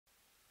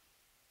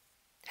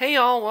Hey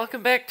y'all,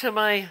 welcome back to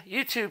my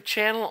YouTube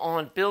channel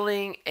on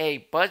building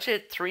a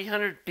budget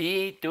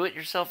 300B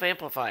do-it-yourself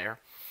amplifier.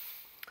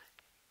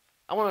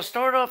 I want to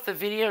start off the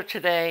video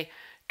today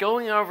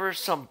going over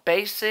some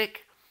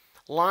basic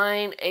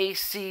line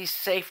AC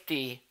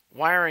safety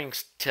wiring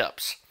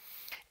tips.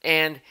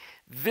 And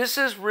this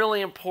is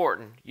really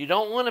important. You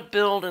don't want to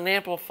build an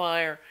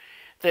amplifier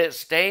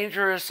that's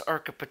dangerous or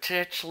could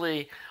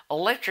potentially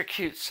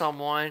electrocute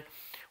someone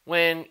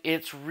when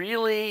it's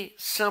really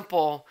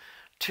simple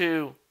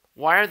to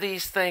wire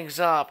these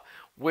things up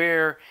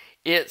where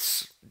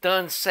it's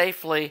done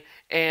safely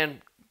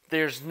and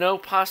there's no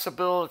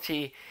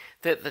possibility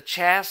that the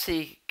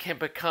chassis can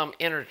become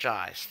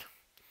energized.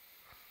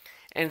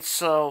 And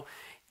so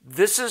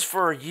this is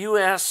for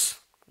US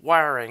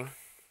wiring.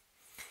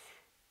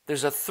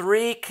 There's a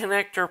 3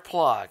 connector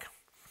plug.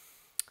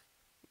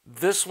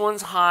 This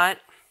one's hot,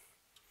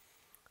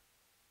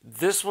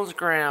 this one's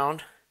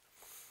ground,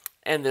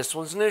 and this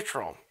one's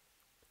neutral.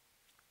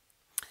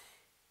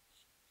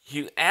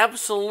 You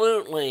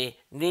absolutely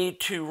need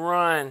to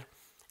run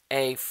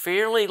a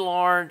fairly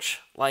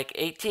large, like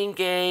 18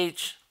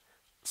 gauge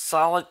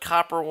solid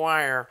copper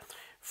wire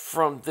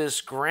from this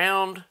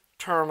ground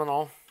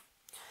terminal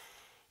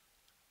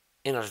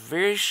in a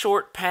very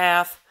short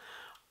path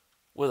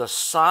with a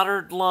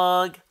soldered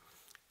lug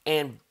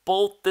and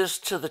bolt this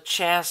to the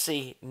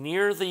chassis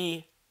near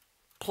the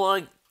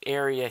plug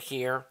area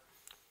here.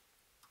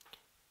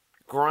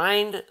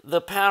 Grind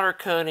the powder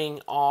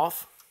coating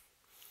off.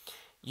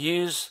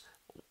 Use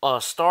a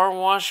star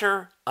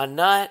washer, a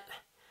nut,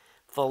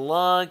 the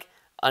lug,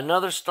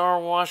 another star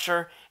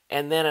washer,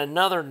 and then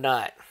another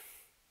nut.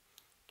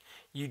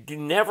 You do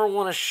never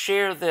want to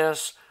share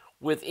this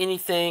with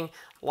anything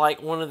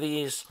like one of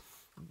these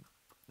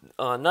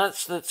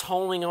nuts that's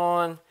holding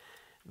on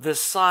the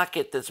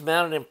socket that's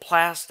mounted in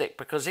plastic,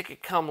 because it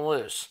could come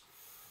loose.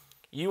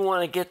 You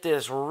want to get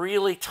this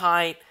really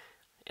tight,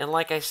 and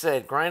like I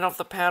said, grind off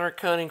the powder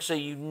coating so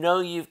you know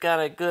you've got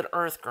a good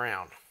earth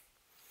ground.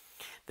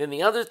 Then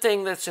the other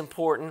thing that's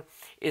important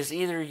is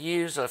either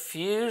use a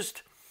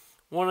fused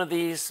one of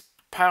these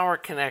power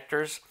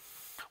connectors,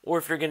 or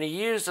if you're going to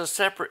use a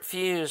separate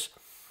fuse,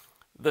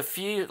 the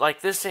fuse,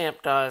 like this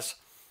amp does,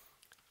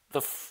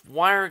 the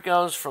wire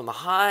goes from the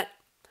hot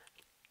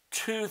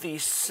to the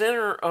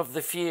center of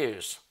the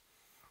fuse,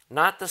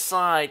 not the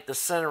side, the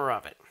center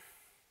of it.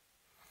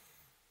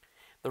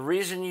 The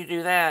reason you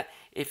do that,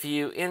 if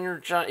you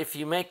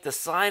make the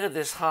side of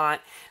this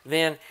hot,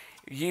 then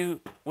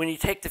when you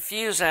take the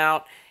fuse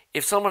out,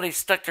 if somebody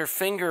stuck their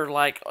finger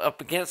like up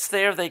against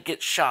there, they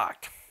get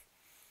shocked.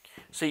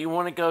 So you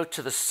want to go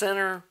to the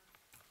center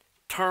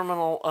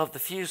terminal of the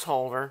fuse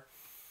holder,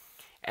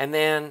 and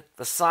then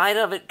the side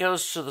of it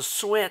goes to the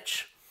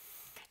switch,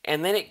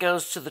 and then it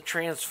goes to the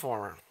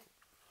transformer.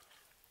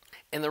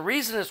 And the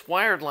reason it's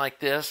wired like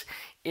this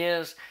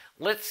is,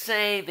 let's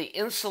say the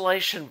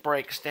insulation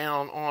breaks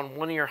down on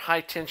one of your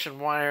high tension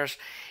wires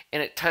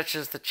and it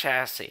touches the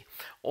chassis,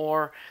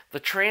 or the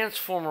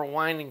transformer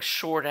windings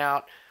short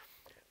out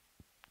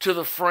to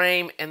the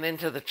frame and then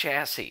to the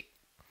chassis.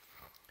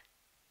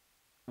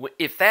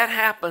 If that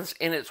happens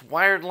and it's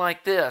wired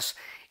like this,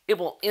 it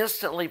will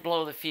instantly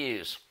blow the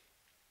fuse.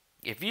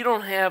 If you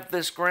don't have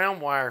this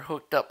ground wire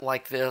hooked up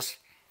like this,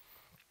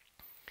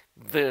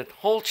 the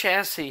whole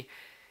chassis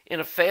in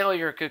a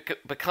failure could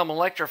become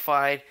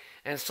electrified,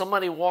 and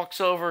somebody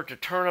walks over to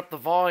turn up the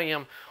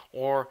volume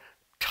or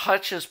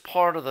touches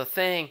part of the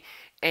thing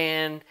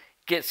and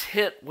gets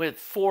hit with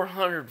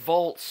 400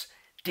 volts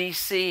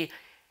DC,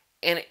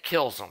 and it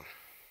kills them.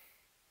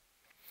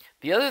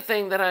 The other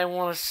thing that I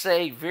want to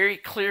say very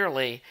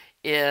clearly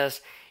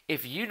is,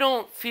 if you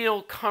don't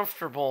feel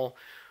comfortable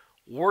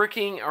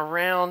working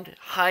around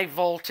high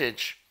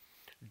voltage,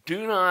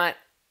 do not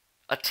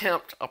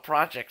attempt a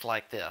project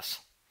like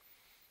this.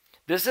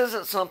 This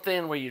isn't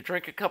something where you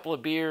drink a couple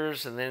of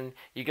beers and then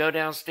you go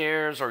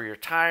downstairs, or you're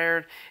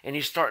tired and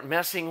you start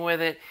messing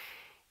with it.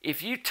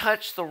 If you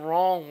touch the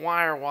wrong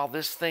wire while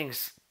this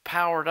thing's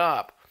powered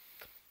up,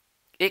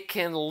 it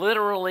can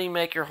literally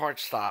make your heart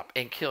stop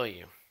and kill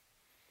you.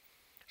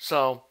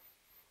 So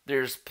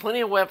there's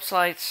plenty of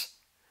websites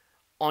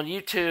on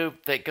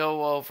YouTube that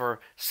go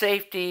over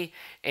safety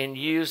and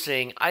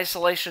using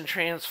isolation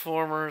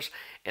transformers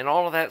and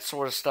all of that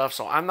sort of stuff.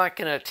 So I'm not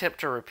going to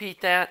attempt to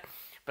repeat that.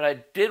 But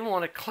I did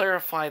want to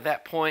clarify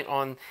that point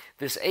on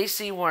this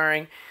AC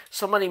wiring.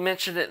 Somebody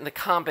mentioned it in the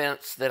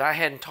comments that I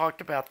hadn't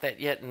talked about that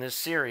yet in this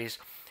series,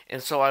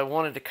 and so I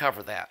wanted to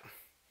cover that.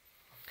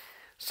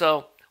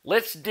 So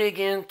let's dig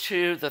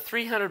into the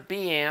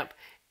 300B amp,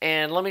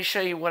 and let me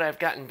show you what I've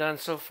gotten done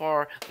so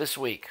far this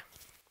week.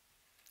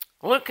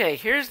 Okay,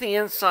 here's the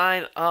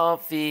inside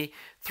of the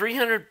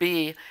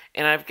 300B,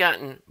 and I've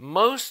gotten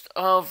most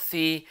of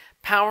the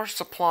power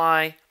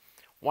supply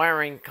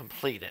wiring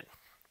completed.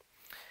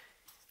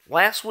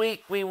 Last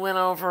week we went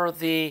over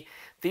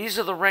these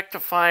are the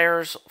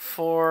rectifiers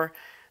for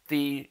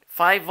the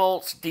 5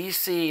 volts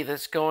DC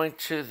that's going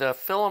to the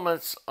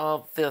filaments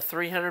of the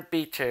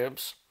 300B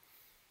tubes.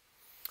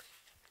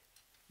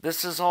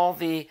 This is all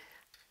the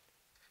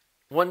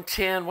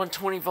 110,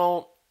 120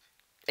 volt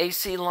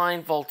AC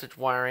line voltage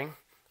wiring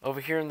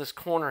over here in this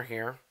corner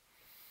here.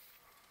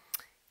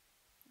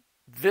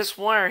 This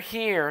wire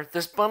here,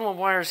 this bundle of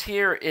wires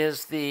here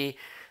is the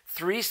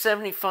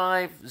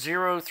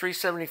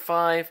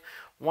 375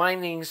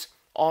 windings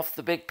off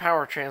the big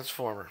power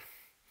transformer.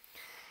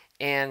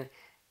 And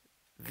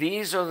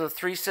these are the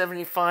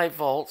 375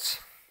 volts.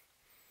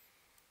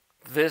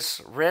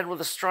 This red with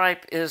a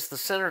stripe is the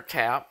center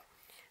tap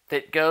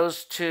that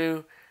goes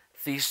to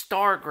the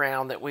star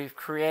ground that we've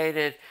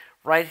created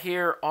right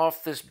here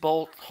off this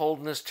bolt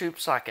holding this tube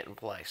socket in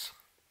place.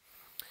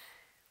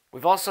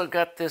 We've also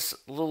got this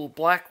little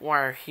black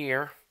wire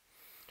here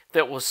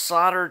that was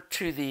soldered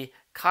to the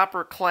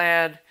copper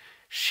clad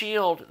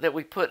shield that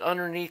we put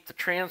underneath the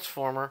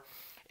transformer,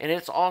 and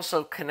it's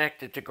also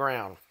connected to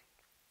ground.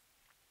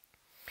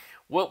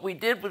 What we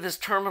did with this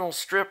terminal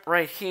strip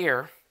right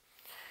here,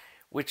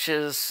 which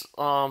is,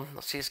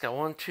 let's see, it's got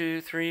 1,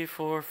 2, 3,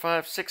 4,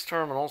 5, 6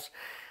 terminals.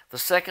 The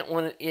second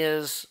one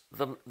is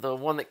the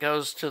one that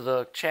goes to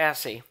the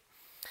chassis.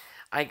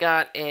 I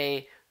got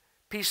a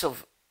piece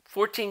of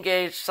 14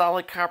 gauge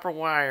solid copper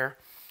wire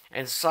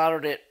and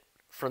soldered it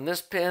from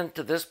this pin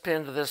to this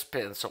pin to this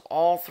pin. So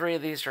all three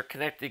of these are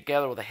connected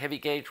together with a heavy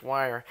gauge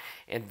wire,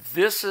 and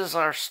this is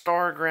our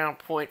star ground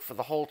point for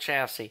the whole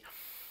chassis.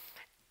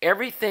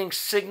 Everything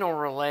signal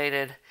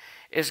related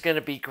is going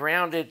to be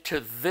grounded to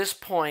this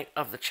point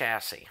of the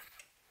chassis.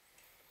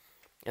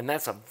 And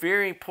that's a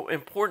very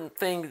important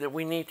thing that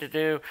we need to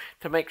do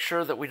to make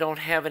sure that we don't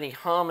have any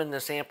hum in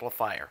this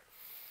amplifier.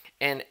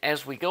 And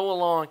as we go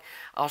along,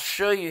 I'll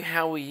show you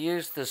how we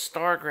use this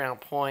star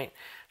ground point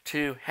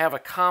to have a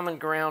common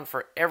ground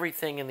for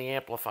everything in the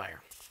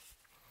amplifier.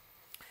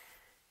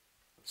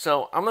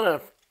 So I'm going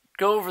to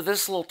go over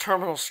this little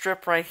terminal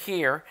strip right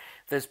here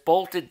that's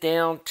bolted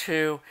down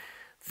to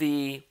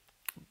the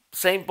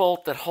same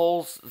bolt that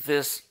holds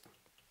this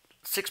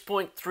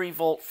 6.3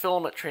 volt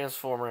filament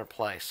transformer in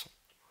place.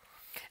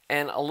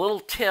 And a little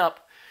tip,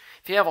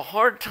 if you have a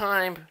hard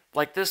time,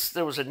 like this,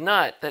 there was a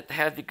nut that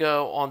had to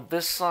go on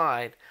this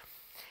side,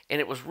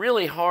 and it was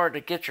really hard to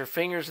get your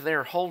fingers in there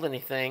and hold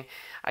anything.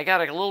 I got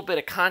a little bit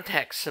of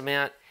contact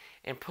cement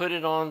and put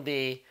it on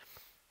the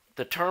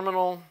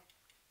terminal,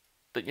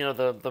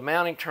 the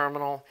mounting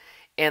terminal,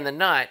 and the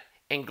nut,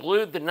 and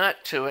glued the nut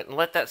to it and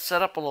let that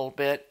set up a little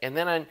bit, and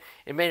then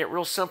it made it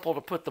real simple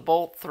to put the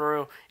bolt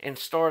through and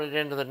start it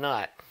into the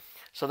nut.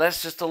 So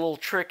that's just a little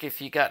trick if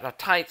you got a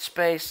tight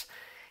space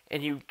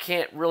and you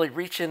can't really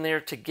reach in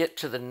there to get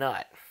to the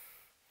nut.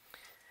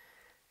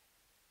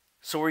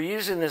 So we're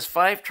using this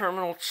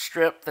 5-terminal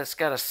strip that's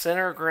got a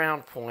center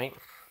ground point,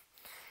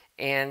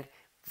 and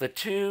the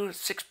two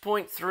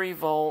 6.3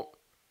 volt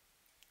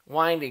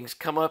windings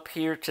come up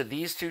here to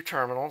these two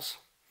terminals.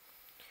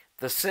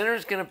 The center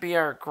is going to be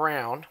our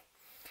ground,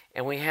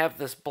 and we have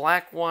this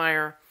black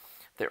wire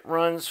that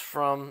runs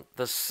from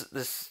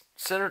this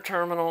center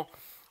terminal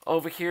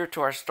over here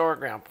to our star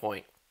ground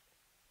point.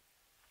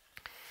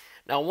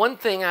 Now, one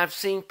thing I've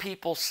seen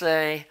people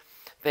say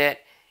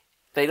that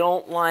they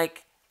don't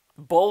like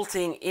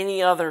bolting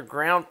any other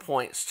ground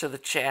points to the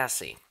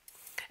chassis.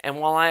 And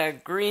while I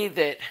agree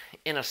that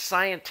in a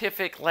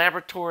scientific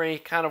laboratory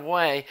kind of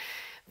way,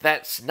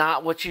 that's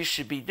not what you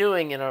should be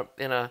doing in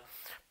a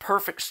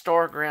perfect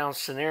star ground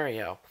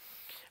scenario.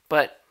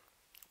 But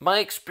my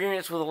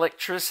experience with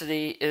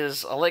electricity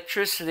is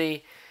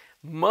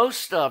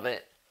most of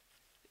it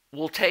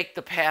will take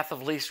the path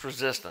of least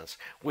resistance,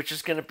 which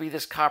is going to be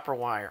this copper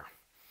wire.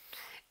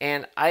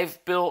 And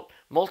I've built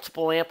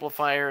multiple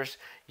amplifiers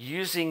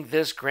using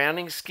this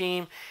grounding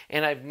scheme,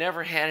 and I've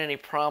never had any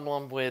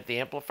problem with the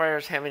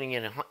amplifiers having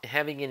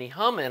any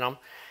hum in them.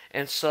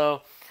 And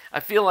so I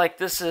feel like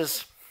this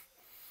is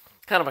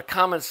kind of a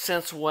common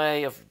sense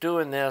way of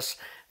doing this,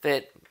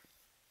 that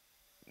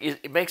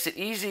it makes it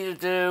easy to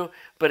do,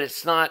 but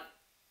it's not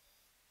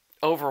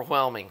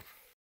overwhelming.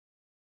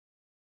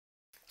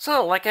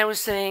 So, like I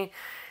was saying,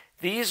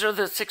 these are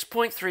the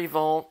 6.3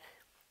 volt.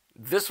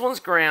 This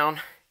one's ground.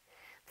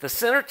 The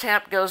center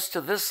tap goes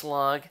to this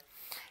lug,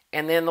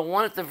 and then the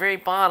one at the very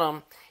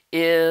bottom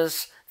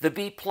is the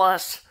B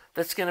plus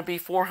that's going to be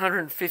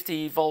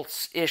 450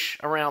 volts-ish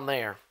around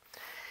there.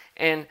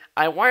 And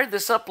I wired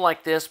this up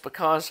like this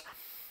because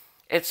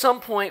at some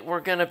point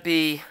we're going to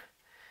be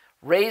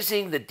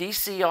raising the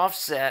DC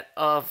offset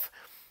of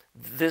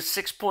this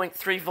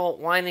 6.3 volt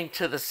winding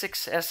to the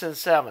 6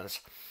 SN7s.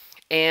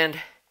 And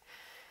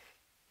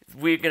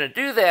we're going to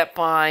do that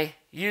by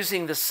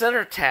using the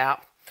center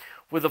tap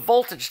with a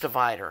voltage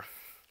divider.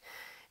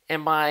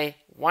 And by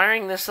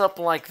wiring this up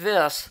like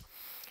this,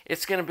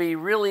 it's going to be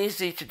real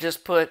easy to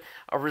just put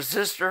a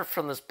resistor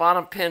from this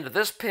bottom pin to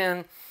this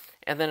pin,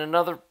 and then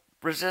another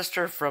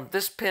resistor from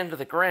this pin to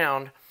the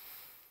ground,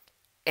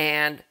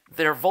 and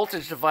their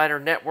voltage divider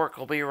network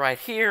will be right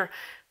here,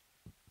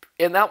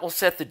 and that will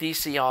set the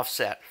DC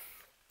offset.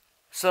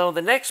 So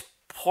the next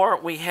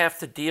part we have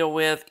to deal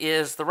with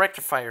is the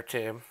rectifier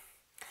tube.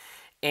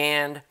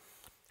 And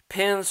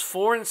pins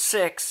 4 and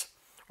 6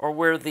 are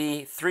where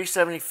the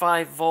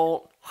 375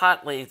 volt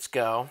hot leads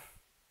go.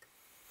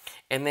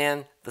 And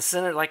then the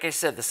center, like I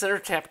said, the center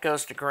tap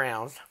goes to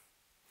ground.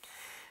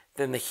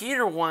 Then the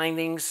heater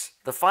windings,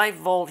 the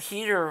 5-volt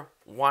heater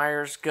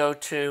wires go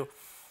to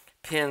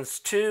pins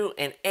 2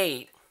 and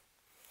 8.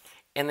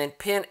 And then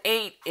pin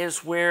 8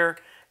 is where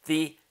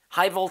the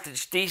high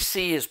voltage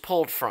DC is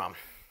pulled from.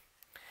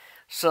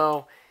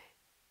 So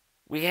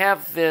we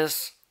have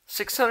this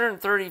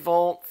 630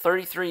 volt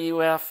 33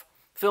 UF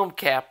film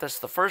cap. That's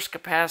the first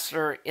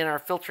capacitor in our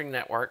filtering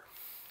network.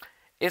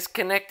 It's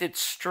connected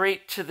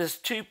straight to this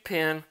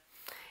 2-pin,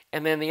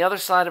 and then the other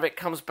side of it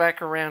comes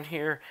back around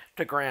here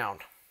to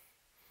ground.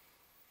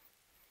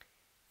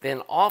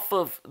 Then off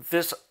of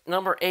this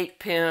number 8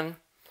 pin,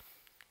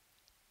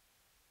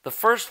 the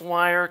first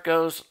wire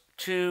goes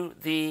to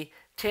the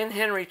 10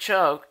 Henry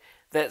choke.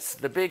 That's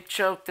the big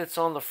choke that's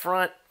on the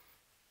front,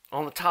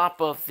 on the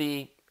top of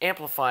the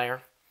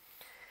amplifier.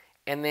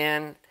 And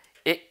then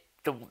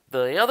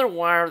the other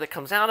wire that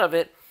comes out of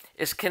it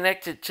is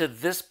connected to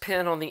this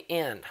pin on the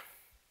end.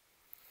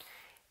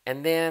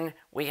 And then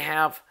we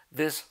have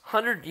this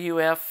 100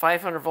 UF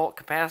 500 volt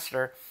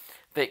capacitor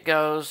that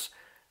goes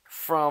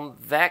from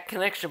that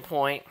connection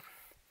point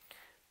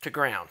to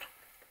ground.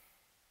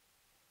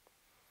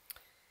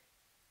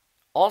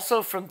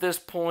 Also from this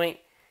point,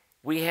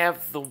 we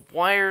have the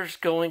wires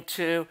going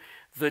to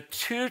the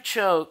 2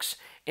 chokes,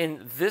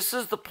 and this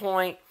is the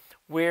point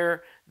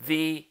where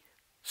the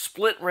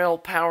split rail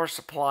power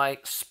supply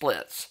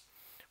splits.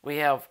 We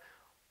have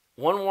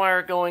one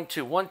wire going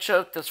to one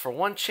choke that's for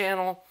one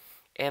channel,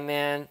 and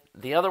then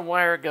the other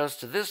wire goes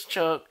to this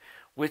choke,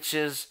 which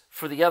is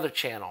for the other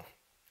channel.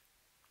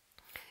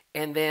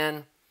 And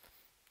then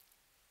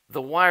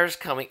the wires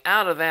coming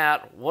out of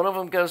that, one of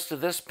them goes to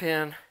this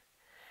pin,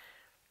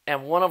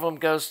 and one of them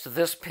goes to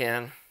this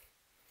pin.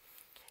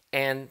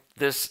 And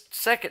this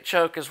second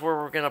choke is where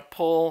we're going to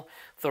pull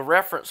the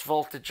reference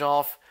voltage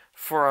off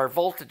for our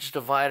voltage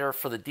divider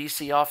for the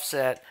DC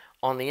offset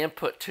on the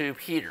input tube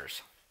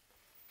heaters.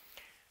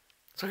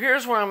 So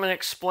here's where I'm going to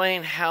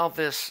explain how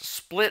this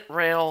split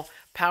rail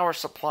power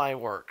supply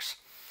works.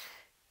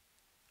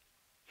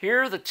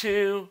 Here are the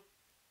 2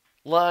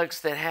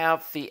 lugs that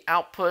have the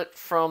output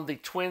from the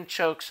twin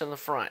chokes in the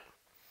front.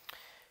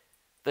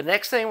 The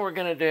next thing we're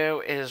going to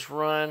do is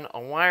run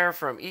a wire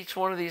from each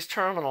one of these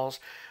terminals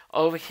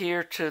over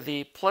here to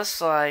the plus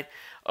side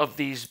of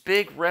these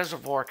big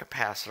reservoir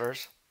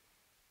capacitors.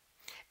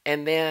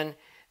 And then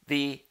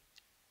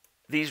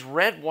these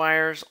red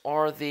wires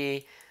are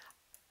the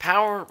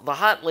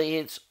hot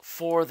leads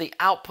for the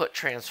output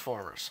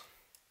transformers.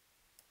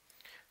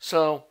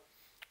 So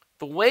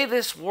the way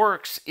this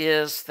works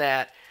is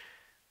that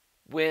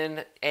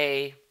when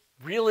a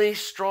really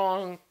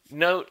strong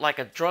note like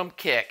a drum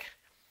kick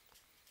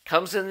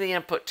comes in the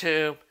input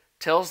tube,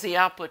 tells the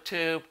output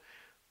tube,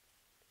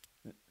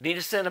 need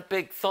to send a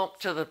big thump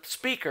to the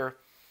speaker,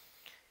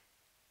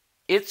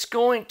 it's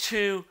going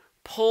to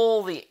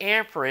pull the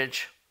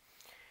amperage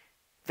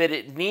that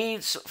it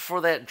needs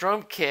for that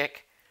drum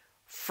kick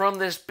from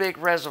this big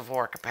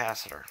reservoir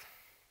capacitor.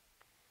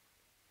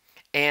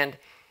 And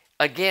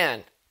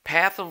again,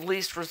 path of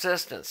least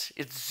resistance.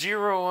 It's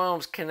 0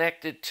 ohms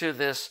connected to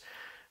this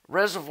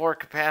reservoir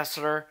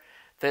capacitor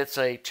that's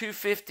a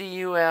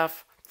 250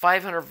 UF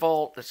 500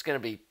 volt that's going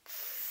to be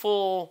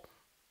full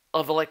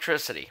of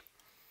electricity.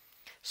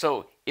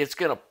 So it's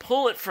going to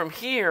pull it from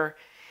here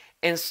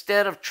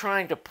instead of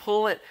trying to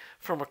pull it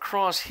from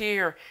across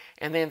here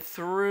and then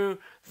through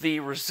the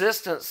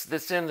resistance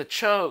that's in the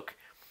choke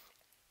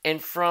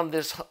and from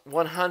this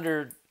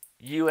 100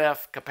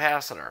 UF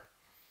capacitor.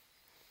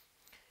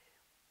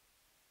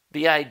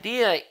 The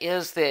idea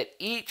is that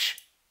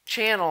each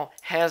channel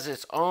has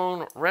its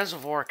own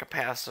reservoir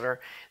capacitor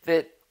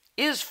that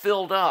is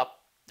filled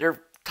up.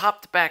 They're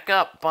topped back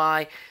up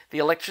by the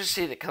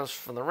electricity that comes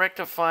from the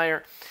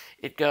rectifier.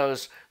 It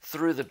goes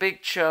through the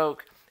big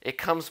choke, it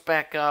comes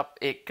back up,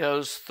 it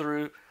goes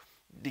through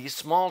these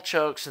small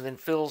chokes and then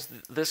fills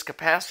this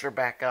capacitor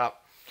back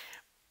up.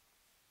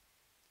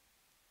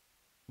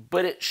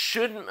 But it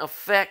shouldn't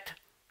affect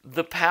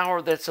the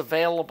power that's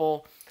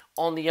available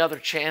on the other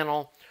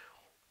channel,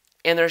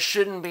 and there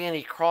shouldn't be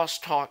any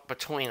crosstalk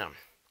between them.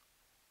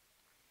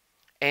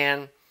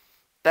 And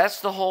that's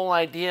the whole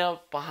idea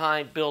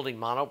behind building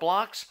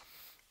monoblocks,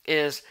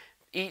 is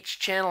each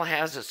channel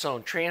has its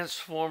own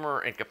transformer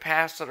and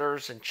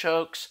capacitors and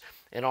chokes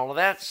and all of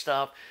that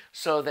stuff,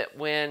 so that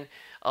when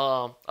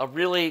a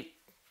really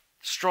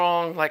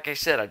strong, like I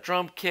said, a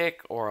drum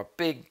kick or a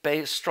big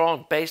bass,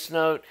 strong bass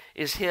note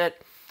is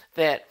hit,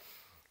 that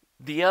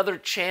the other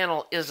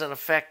channel isn't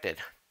affected.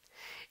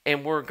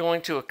 And we're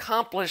going to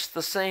accomplish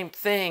the same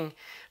thing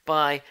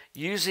by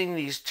using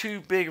these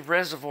 2 big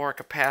reservoir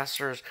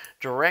capacitors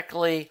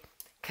directly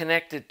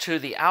connected to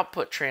the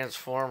output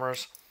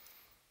transformers,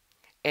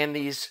 and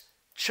these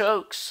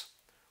chokes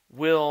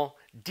will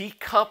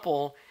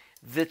decouple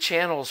the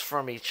channels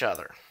from each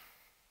other.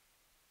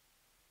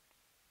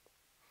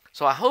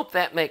 So I hope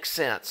that makes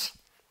sense.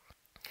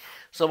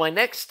 So my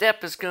next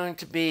step is going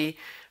to be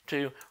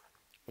to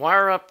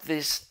wire up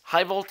these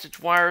high voltage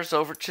wires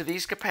over to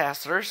these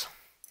capacitors,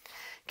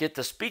 get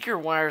the speaker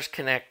wires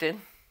connected,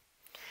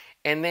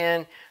 and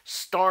then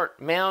start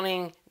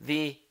mounting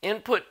the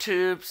input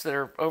tubes that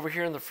are over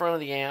here in the front of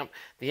the amp,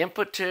 the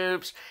input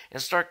tubes,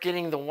 and start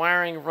getting the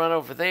wiring run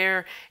over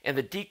there and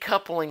the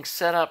decoupling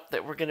setup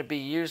that we're going to be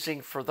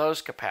using for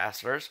those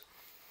capacitors.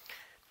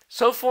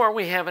 So far,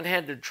 we haven't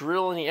had to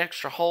drill any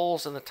extra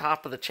holes in the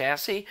top of the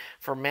chassis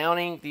for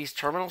mounting these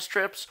terminal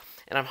strips,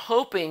 and I'm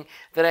hoping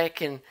that I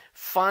can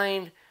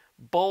find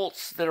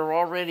bolts that are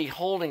already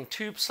holding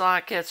tube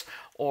sockets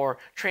or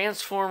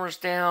transformers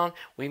down.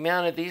 We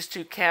mounted these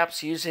two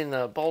caps using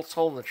the bolts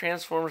holding the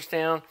transformers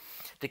down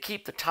to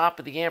keep the top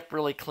of the amp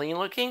really clean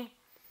looking.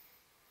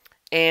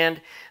 And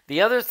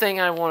the other thing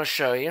I want to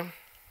show you,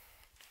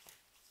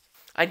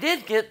 I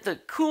did get the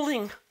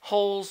cooling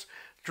holes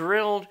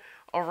drilled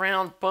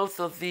around both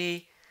of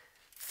the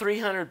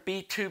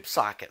 300B tube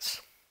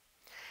sockets.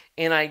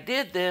 And I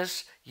did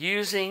this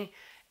using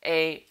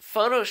a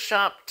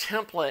Photoshop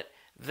template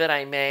that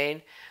I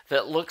made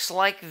that looks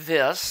like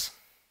this,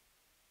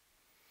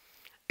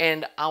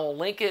 and I'll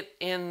link it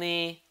in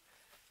the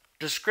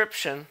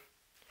description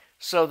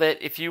so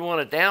that if you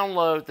want to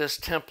download this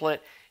template,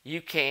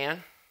 you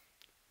can.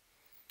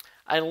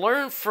 I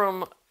learned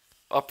from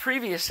a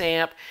previous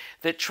amp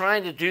that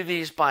trying to do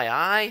these by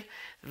eye,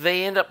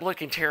 they end up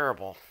looking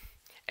terrible.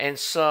 And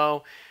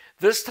so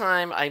this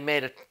time I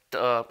made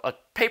a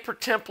paper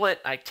template.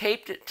 I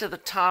taped it to the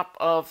top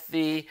of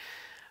the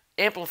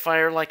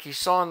amplifier like you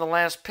saw in the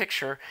last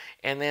picture,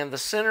 and then the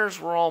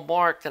centers were all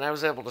marked, and I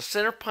was able to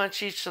center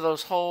punch each of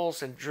those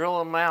holes and drill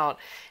them out,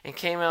 and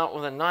came out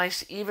with a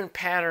nice even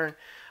pattern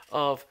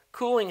of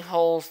cooling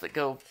holes that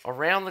go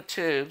around the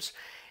tubes.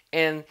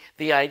 And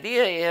the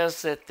idea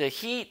is that the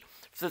heat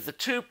that the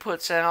tube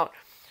puts out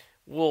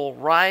will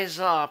rise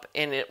up,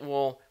 and it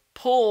will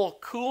pull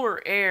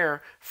cooler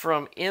air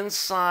from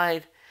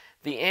inside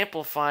the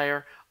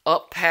amplifier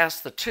up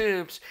past the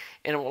tubes,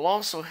 and it will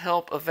also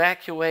help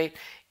evacuate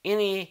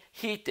any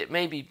heat that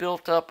may be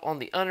built up on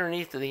the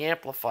underneath of the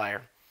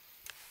amplifier.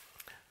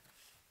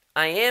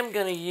 I am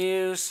going to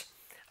use,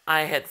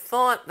 I had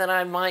thought that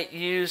I might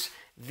use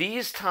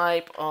these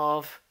type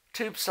of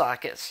tube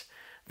sockets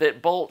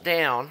that bolt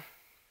down,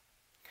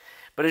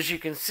 but as you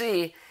can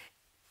see,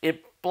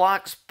 it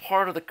blocks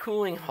part of the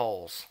cooling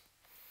holes.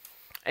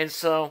 And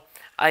so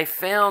I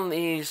found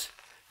these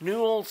new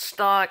old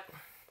stock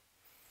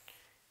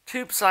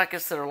tube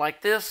sockets that are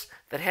like this,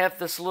 that have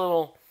this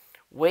little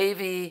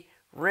wavy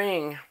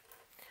ring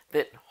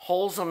that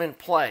holds them in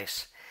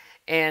place.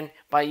 And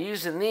by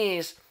using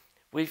these,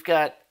 we've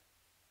got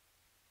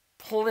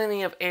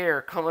plenty of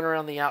air coming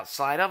around the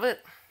outside of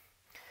it.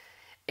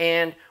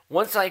 And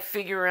once I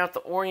figure out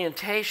the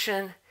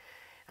orientation,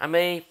 I'm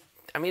either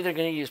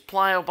going to use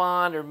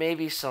Plyo-Bond or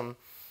maybe some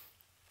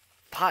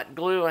hot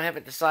glue, I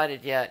haven't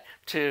decided yet,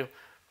 to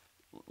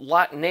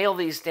nail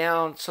these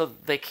down so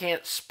they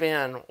can't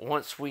spin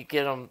once we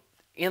get them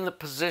in the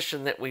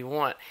position that we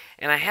want.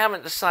 And I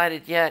haven't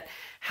decided yet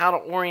how to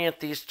orient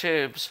these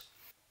tubes.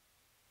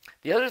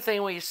 The other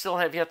thing we still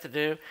have yet to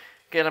do,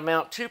 get to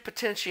mount two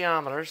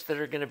potentiometers that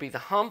are going to be the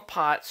hum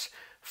pots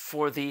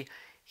for the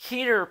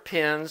heater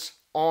pins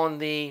on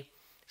the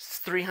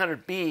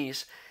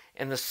 300Bs,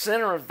 and the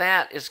center of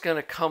that is going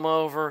to come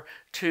over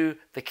to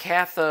the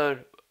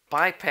cathode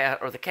bypass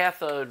or the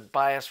cathode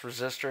bias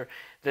resistor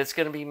that's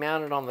going to be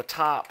mounted on the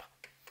top.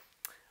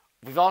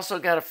 We've also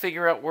got to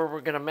figure out where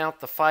we're going to mount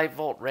the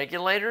 5-volt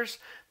regulators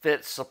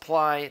that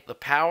supply the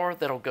power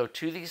that'll go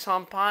to these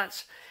hum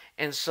pots.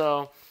 And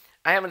so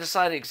I haven't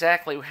decided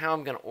exactly how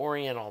I'm going to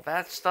orient all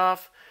that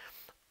stuff.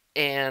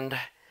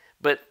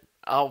 But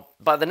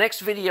by the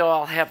next video,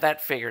 I'll have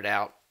that figured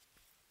out.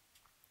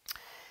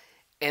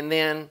 And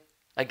then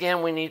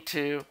again, we need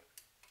to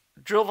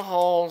drill the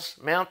holes,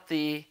 mount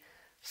the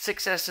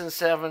 6S and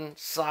 7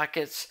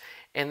 sockets,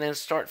 and then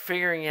start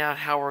figuring out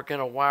how we're going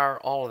to wire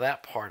all of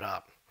that part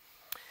up.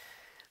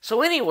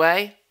 So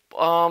anyway,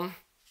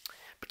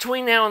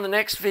 between now and the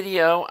next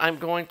video, I'm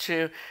going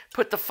to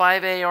put the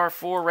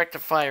 5AR4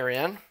 rectifier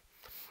in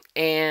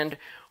and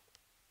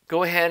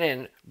go ahead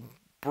and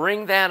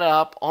bring that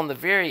up on the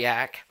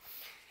Variac.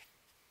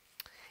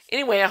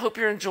 Anyway, I hope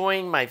you're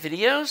enjoying my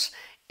videos,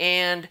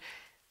 and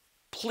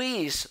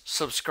please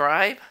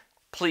subscribe,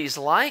 please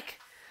like,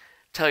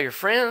 tell your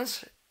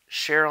friends,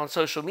 share on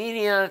social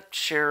media,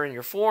 share in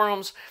your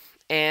forums,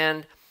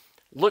 and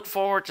look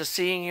forward to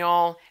seeing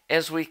y'all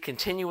as we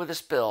continue with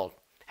this build.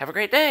 Have a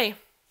great day.